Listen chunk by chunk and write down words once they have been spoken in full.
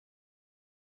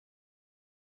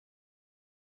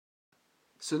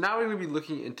So now we're going to be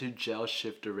looking into gel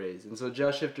shift arrays. And so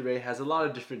gel shift array has a lot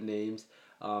of different names.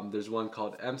 There's one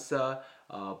called MCAT,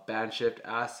 band shift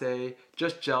assay,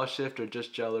 just gel shift, or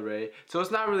just gel array. So it's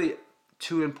not really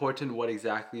too important what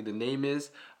exactly the name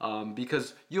is,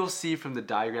 because you'll see from the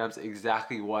diagrams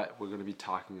exactly what we're going to be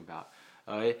talking about.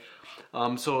 Alright,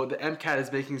 so the MCAT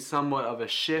is making somewhat of a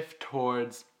shift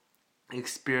towards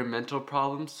experimental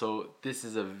problems. So this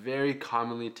is a very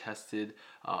commonly tested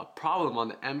problem on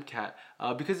the MCAT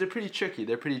because they're pretty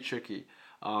tricky.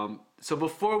 So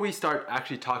before we start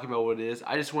actually talking about what it is,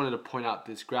 I just wanted to point out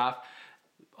this graph.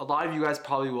 A lot of you guys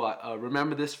probably will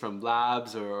remember this from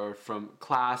labs or from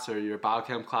class or your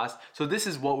biochem class. So this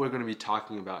is what we're going to be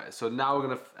talking about. So now we're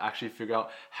going to actually figure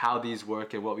out how these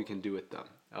work and what we can do with them.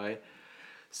 Alright,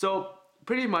 so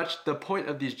pretty much the point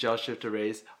of these gel shift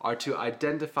arrays are to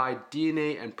identify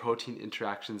DNA and protein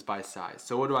interactions by size.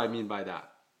 So what do I mean by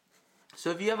that?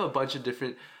 So if you have a bunch of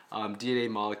different DNA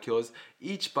molecules,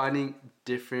 each binding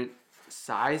different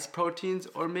size proteins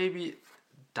or maybe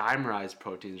dimerized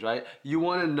proteins, right? You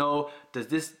want to know, does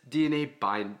this DNA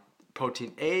bind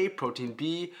protein A, protein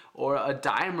B, or a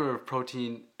dimer of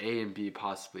protein A and B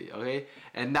possibly, okay?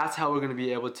 And that's how we're going to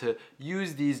be able to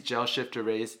use these gel shift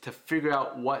arrays to figure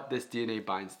out what this DNA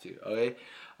binds to, okay?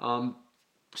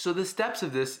 So the steps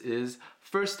of this is,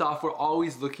 first off, we're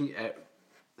always looking at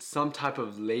some type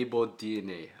of labeled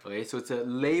DNA, okay? So it's a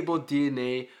labeled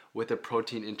DNA with a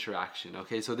protein interaction,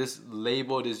 okay? So this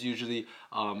labeled is usually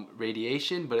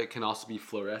radiation, but it can also be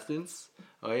fluorescence,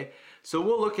 okay? So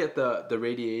we'll look at the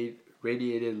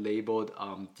radiated labeled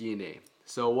DNA.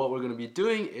 So what we're going to be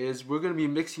doing is we're going to be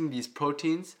mixing these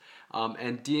proteins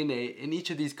and DNA in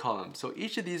each of these columns. So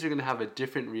each of these are going to have a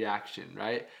different reaction,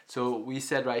 right? So we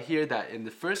said right here that in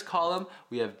the first column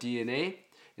we have DNA.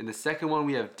 In the second one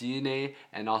we have DNA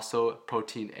and also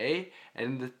protein A, and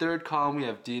in the third column we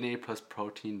have DNA plus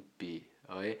protein B.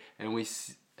 Okay, and we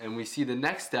see the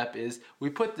next step is we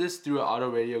put this through an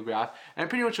autoradiograph, and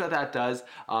pretty much what that does,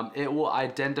 it will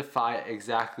identify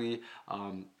exactly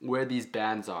where these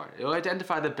bands are. It will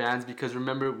identify the bands because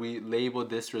remember we labeled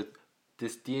this with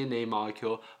this DNA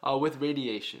molecule with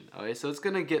radiation. Okay, so it's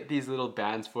gonna get these little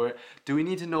bands for it. Do we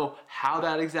need to know how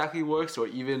that exactly works, or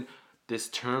even this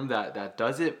term that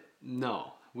does it?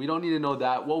 No, we don't need to know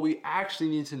that. What we actually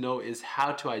need to know is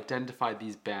how to identify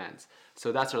these bands.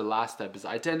 So that's our last step, is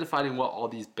identifying what all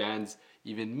these bands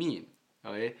even mean.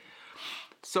 Okay,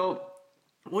 so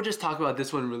we'll just talk about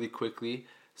this one really quickly.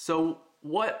 So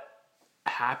what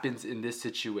happens in this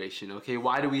situation? Okay,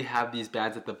 why do we have these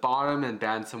bands at the bottom and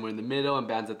bands somewhere in the middle and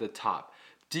bands at the top?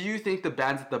 Do you think the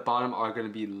bands at the bottom are going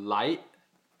to be light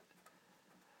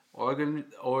or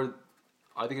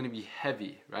are they going to be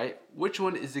heavy, right? Which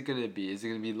one is it going to be? Is it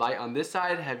going to be light on this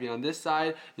side, heavy on this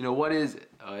side? You know, what is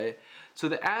it? All right. So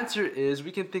the answer is,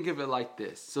 we can think of it like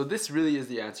this. So this really is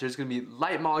the answer. It's going to be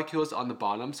light molecules on the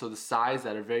bottom. So the size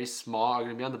that are very small are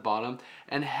going to be on the bottom,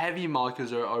 and heavy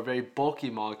molecules or very bulky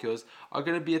molecules are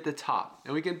going to be at the top.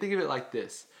 And we can think of it like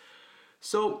this.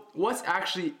 So what's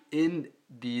actually in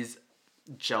these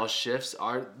gel shifts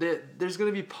are there's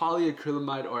going to be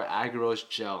polyacrylamide or agarose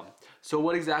gel. So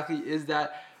what exactly is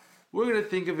that? We're going to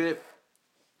think of it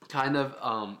kind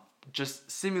of just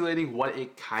simulating what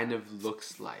it kind of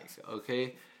looks like,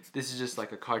 okay? This is just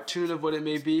like a cartoon of what it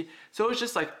may be. So it's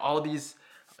just like all these,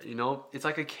 you know, it's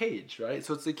like a cage, right?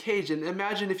 So it's a cage, and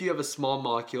imagine if you have a small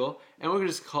molecule, and we're going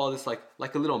to just call this like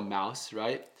a little mouse,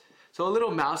 right? So a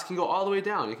little mouse can go all the way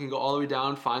down. It can go all the way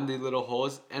down, find the little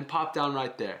holes, and pop down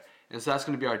right there. And so that's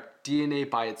going to be our DNA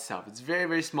by itself. It's very,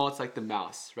 very small. It's like the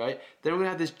mouse, right? Then we're going to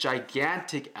have this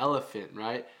gigantic elephant,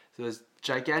 right? So this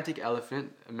gigantic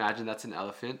elephant, imagine that's an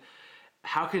elephant.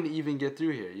 How can it even get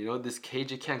through here? You know, this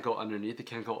cage, it can't go underneath, it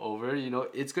can't go over, you know,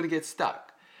 it's going to get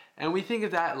stuck. And we think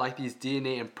of that like these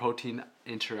DNA and protein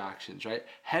interactions, right?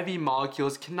 Heavy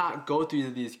molecules cannot go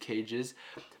through these cages.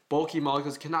 Bulky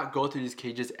molecules cannot go through these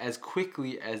cages as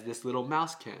quickly as this little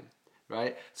mouse can.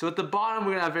 Right? So at the bottom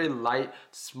we're going to have very light,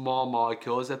 small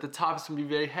molecules. At the top it's going to be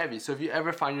very heavy. So if you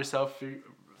ever find yourself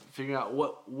figuring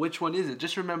out which one is it,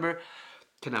 just remember,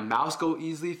 can a mouse go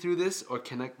easily through this, or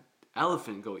can an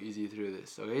elephant go easy through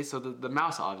this? Okay, so the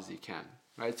mouse obviously can.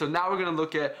 Right? So now we're going to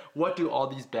look at what do all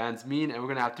these bands mean, and we're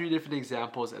going to have 3 different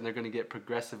examples, and they're going to get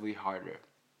progressively harder.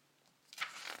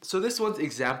 So this one's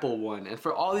example 1, and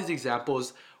for all these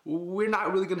examples we're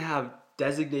not really going to have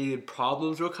designated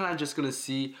problems. We're kind of just going to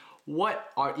see what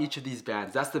are each of these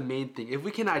bands. That's the main thing. If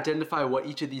we can identify what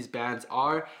each of these bands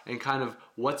are and kind of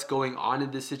what's going on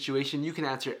in this situation, you can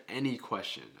answer any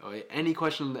question. Okay? Any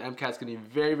question on the MCAT is going to be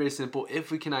very, very simple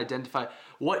if we can identify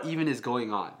what even is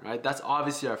going on, right? That's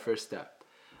obviously our first step.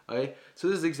 Okay, so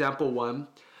this is example 1.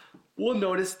 We'll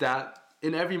notice that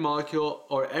in every molecule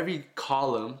or every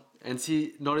column, and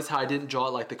notice how I didn't draw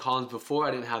it like the columns before.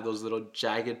 I didn't have those little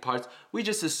jagged parts. We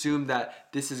just assume that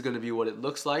this is going to be what it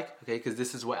looks like, okay, because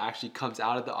this is what actually comes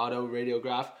out of the auto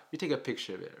radiograph. We take a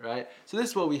picture of it, right? So this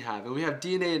is what we have, and we have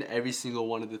DNA in every single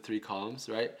one of the 3 columns,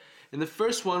 right? In the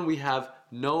first one, we have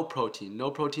no protein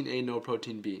A, no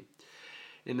protein B.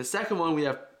 In the second one, we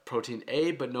have protein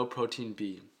A, but no protein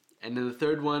B. And in the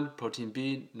third one, protein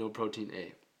B, no protein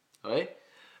A. Okay?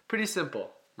 Pretty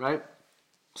simple, right?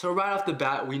 So right off the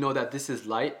bat, we know that this is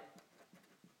light,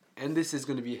 and this is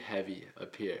going to be heavy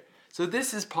up here. So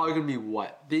this is probably going to be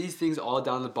what? These things all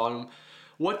down the bottom.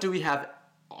 What do we have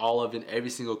all of in every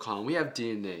single column? We have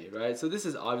DNA, right? So this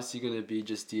is obviously going to be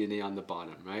just DNA on the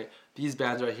bottom, right? These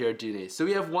bands right here are DNA. So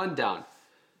we have 1 down.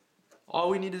 All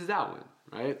we need is that one,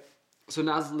 right? So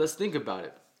now let's think about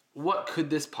it. What could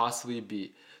this possibly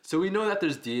be? So we know that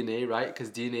there's DNA, right? Because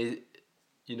DNA,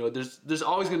 you know, there's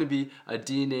always going to be a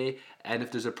DNA, and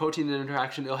if there's a protein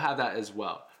interaction, it'll have that as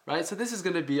well, right? So this is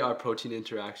going to be our protein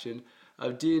interaction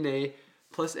of DNA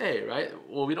plus A, right?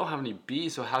 Well, we don't have any B,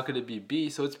 so how could it be B?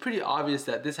 So it's pretty obvious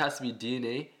that this has to be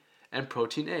DNA and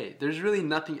protein A. There's really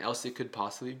nothing else it could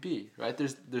possibly be, right?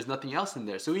 There's nothing else in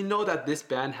there. So we know that this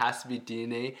band has to be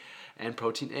DNA and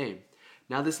protein A.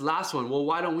 Now this last one, well,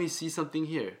 why don't we see something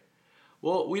here?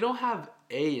 Well, we don't have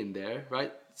A in there,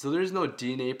 right? So there's no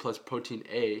DNA plus protein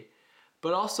A,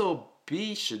 but also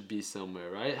B should be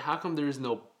somewhere, right? How come there is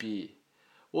no B?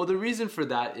 Well, the reason for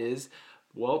that is,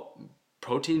 well,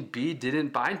 protein B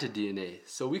didn't bind to DNA.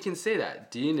 So we can say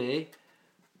that DNA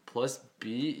plus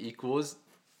B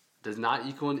does not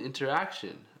equal an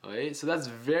interaction, okay? So that's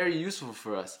very useful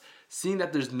for us. Seeing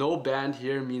that there's no band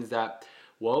here means that,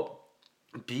 well,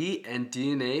 B and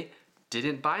DNA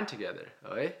didn't bind together,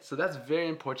 okay? So that's very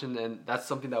important, and that's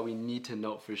something that we need to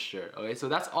note for sure, okay? So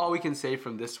that's all we can say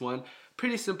from this one.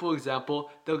 Pretty simple example,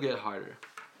 they'll get harder.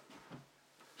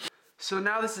 So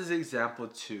now this is example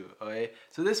 2, okay?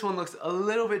 So this one looks a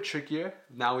little bit trickier.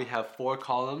 Now we have 4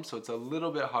 columns, so it's a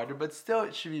little bit harder, but still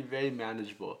it should be very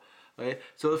manageable, okay?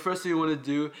 So the first thing you want to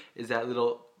do is that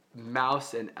little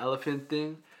mouse and elephant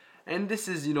thing. And this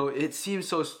is, you know, it seems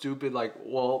so stupid, like,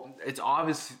 well, it's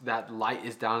obvious that light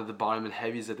is down at the bottom and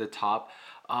heavy is at the top.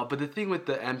 But the thing with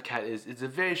the MCAT is it's a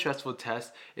very stressful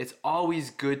test. It's always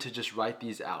good to just write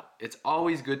these out. It's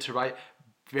always good to write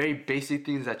very basic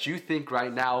things that you think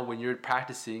right now when you're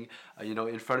practicing, you know,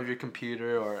 in front of your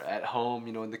computer or at home,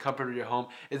 you know, in the comfort of your home.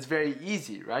 It's very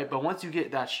easy, right? But once you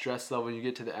get that stress level and you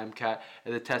get to the MCAT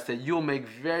and the test, that you'll make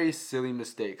very silly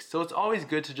mistakes. So it's always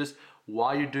good to just,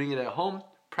 while you're doing it at home,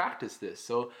 practice this.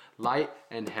 So light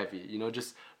and heavy, you know,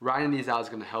 just writing these out is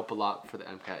going to help a lot for the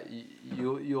MCAT.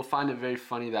 You'll find it very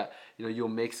funny that, you know, you'll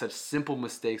make such simple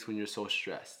mistakes when you're so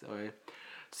stressed. Okay,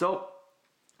 so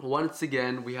once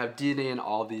again, we have DNA in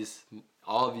all of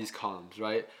these columns,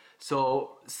 right?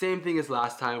 So same thing as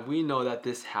last time. We know that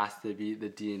this has to be the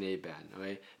DNA band,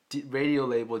 okay?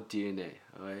 Radio-labeled DNA,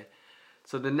 okay?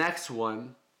 So the next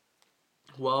one,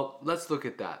 well, let's look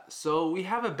at that. So we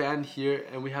have a band here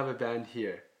and we have a band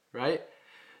here, right?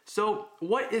 So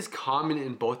what is common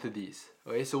in both of these?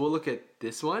 Okay, so we'll look at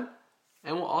this one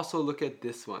and we'll also look at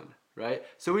this one, right?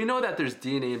 So we know that there's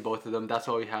DNA in both of them. That's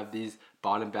why we have these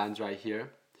bottom bands right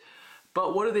here.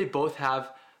 But what do they both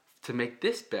have to make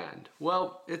this band?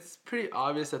 Well, it's pretty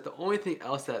obvious that the only thing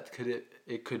else that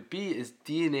it could be is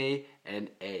DNA and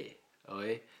A,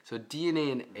 okay? So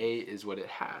DNA and A is what it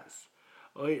has,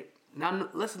 okay? Now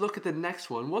let's look at the next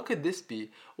one. What could this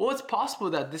be? Well, it's possible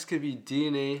that this could be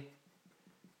DNA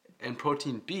and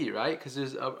protein B, right? Because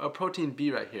there's a protein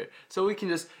B right here. So we can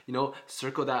just, you know,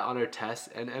 circle that on our test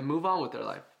and move on with our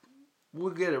life.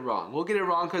 We'll get it wrong. We'll get it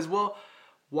wrong because, well,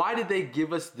 why did they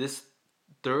give us this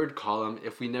third column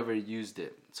if we never used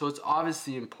it? So it's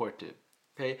obviously important.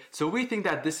 Okay, so we think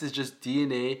that this is just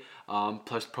DNA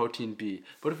plus protein B.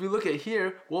 But if we look at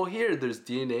here, well, here there's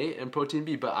DNA and protein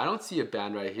B, but I don't see a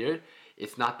band right here.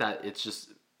 It's not that, it's just,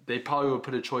 they probably would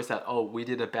put a choice that, oh, we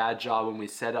did a bad job when we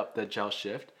set up the gel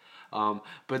shift.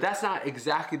 But that's not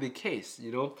exactly the case,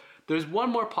 you know. There's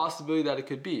one more possibility that it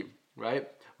could be, right?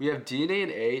 We have DNA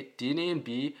and A, DNA and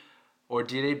B, or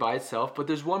DNA by itself, but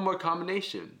there's one more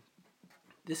combination.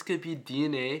 This could be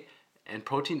DNA and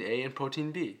protein A and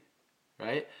protein B,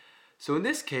 right? So in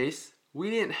this case, we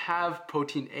didn't have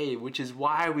protein A, which is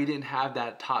why we didn't have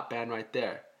that top band right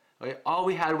there. Okay? All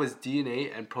we had was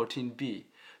DNA and protein B.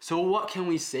 So what can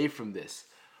we say from this?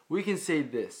 We can say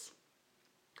this.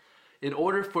 In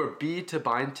order for B to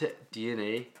bind to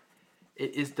DNA,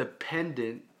 it is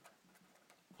dependent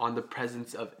on the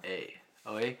presence of A.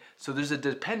 Okay? So there's a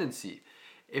dependency.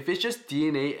 If it's just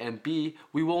DNA and B,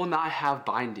 we will not have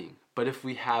binding. But if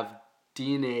we have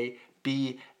DNA,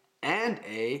 B, and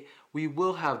A, we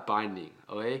will have binding,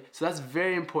 okay? So that's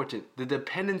very important. The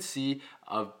dependency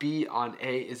of B on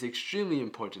A is extremely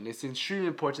important. It's extremely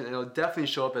important and it'll definitely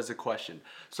show up as a question.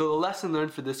 So the lesson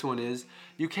learned for this one is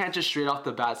you can't just straight off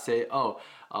the bat say,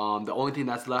 the only thing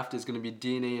that's left is going to be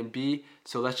DNA and B,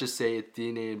 so let's just say it's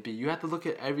DNA and B. You have to look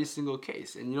at every single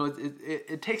case. And you know,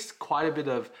 it takes quite a bit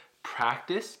of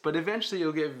practice, but eventually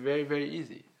it'll get very, very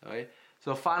easy, okay?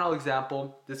 So final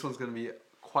example, this one's going to be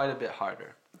quite a bit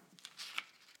harder.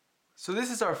 So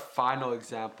this is our final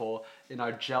example in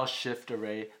our gel shift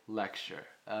array lecture.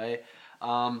 Okay?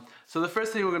 So the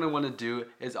first thing we're going to want to do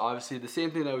is obviously the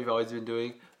same thing that we've always been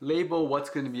doing. Label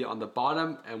what's going to be on the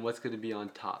bottom and what's going to be on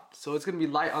top. So it's going to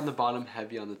be light on the bottom,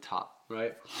 heavy on the top,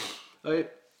 right? Okay.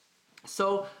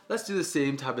 So let's do the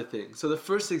same type of thing. So the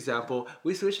first example,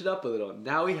 we switch it up a little.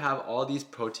 Now we have all these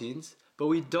proteins, but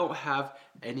we don't have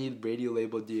any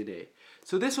radiolabeled DNA.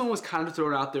 So this one was kind of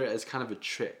thrown out there as kind of a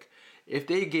trick. If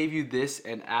they gave you this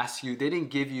and asked you, they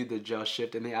didn't give you the gel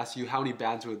shift and they asked you how many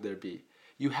bands would there be,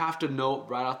 you have to know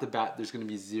right off the bat there's going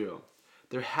to be 0.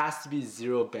 There has to be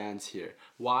 0 bands here.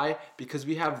 Why? Because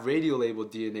we have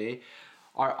radiolabeled DNA.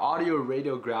 Our audio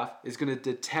radiograph is going to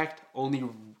detect only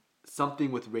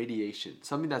something with radiation,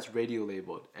 something that's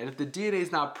radiolabeled. And if the DNA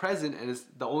is not present and it's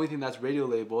the only thing that's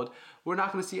radiolabeled, we're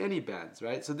not going to see any bands,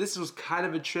 right? So this was kind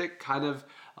of a trick, kind of,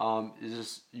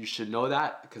 you should know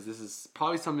that because this is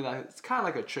probably something that it's kind of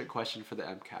like a trick question for the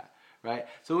MCAT, right?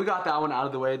 So we got that one out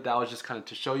of the way. That was just kind of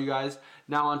to show you guys.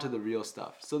 Now onto the real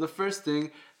stuff. So the first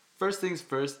things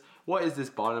first, what is this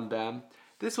bottom band?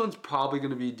 This one's probably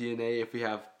going to be DNA if we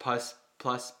have plus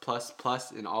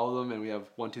in all of them, and we have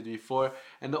 1, 2, 3, 4,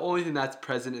 and the only thing that's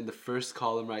present in the first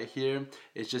column right here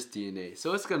is just DNA.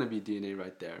 So it's going to be DNA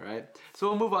right there, right? So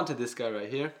we'll move on to this guy right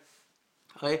here.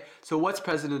 Okay, so what's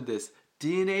present in this?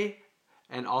 DNA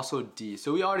and also D.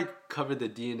 So we already covered the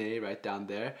DNA right down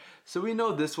there. So we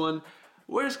know this one.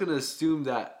 We're just going to assume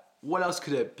that what else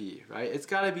could it be, right? It's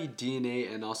got to be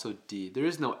DNA and also D. There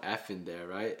is no F in there,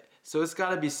 right? So it's got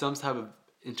to be some type of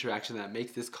interaction that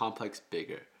makes this complex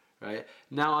bigger. Right?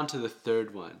 Now onto the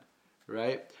third one,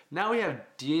 right? Now we have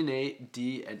DNA,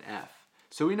 D, and F.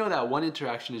 So we know that one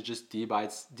interaction is just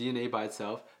DNA by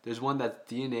itself. There's one that's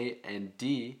DNA and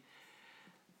D.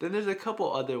 Then there's a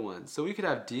couple other ones. So we could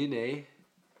have DNA,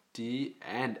 D,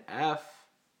 and F,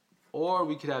 or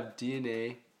we could have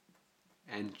DNA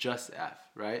and just F,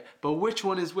 right? But which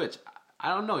one is which? I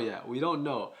don't know yet. We don't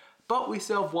know. But we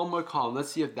still have one more column.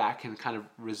 Let's see if that can kind of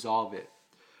resolve it,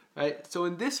 right? So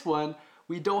in this one,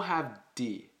 we don't have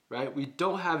D, right? We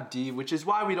don't have D, which is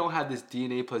why we don't have this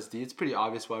DNA plus D. It's pretty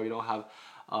obvious why we don't have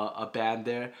a band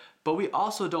there. But we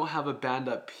also don't have a band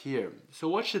up here. So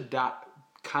what should that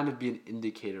kind of be an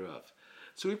indicator of?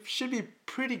 So we should be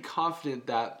pretty confident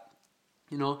that,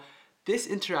 you know, this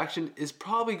interaction is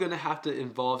probably going to have to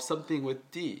involve something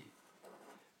with D,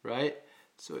 right?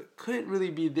 So it couldn't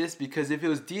really be this, because if it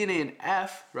was DNA and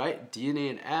F, right? DNA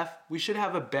and F, we should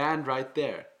have a band right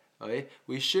there. Okay?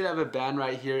 We should have a band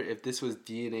right here if this was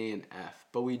DNA and F,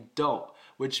 but we don't,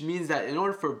 which means that in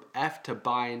order for F to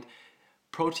bind,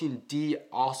 protein D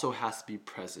also has to be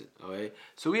present, okay?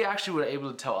 So we actually were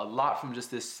able to tell a lot from just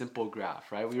this simple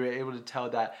graph, right? We were able to tell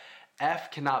that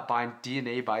F cannot bind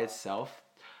DNA by itself,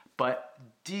 but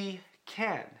D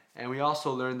can. And we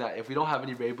also learned that if we don't have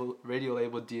any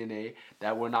radiolabeled DNA,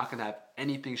 that we're not gonna have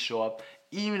anything show up,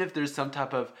 even if there's some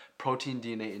type of protein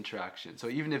DNA interaction. So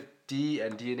even if D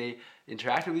and DNA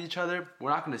interact with each other, we're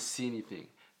not going to see anything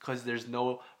because there's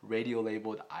no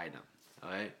radiolabeled item.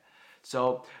 Alright?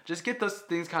 So just get those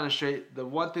things kind of straight. The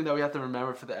one thing that we have to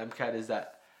remember for the MCAT is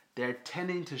that they're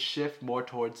tending to shift more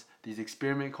towards these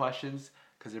experiment questions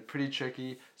because they're pretty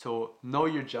tricky. So know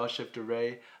your gel shift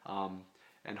array,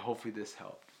 and hopefully this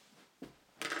helped.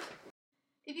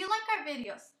 If you like our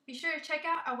videos, be sure to check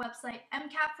out our website,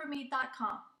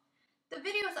 Mcatforme.com. The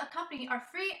videos accompany our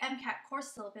free MCAT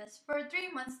course syllabus for a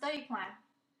 3-month study plan.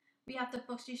 We have the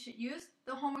books you should use,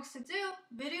 the homeworks to do,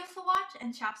 videos to watch,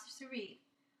 and chapters to read.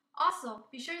 Also,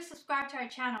 be sure to subscribe to our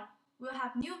channel. We'll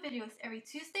have new videos every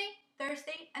Tuesday,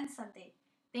 Thursday, and Sunday.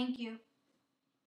 Thank you.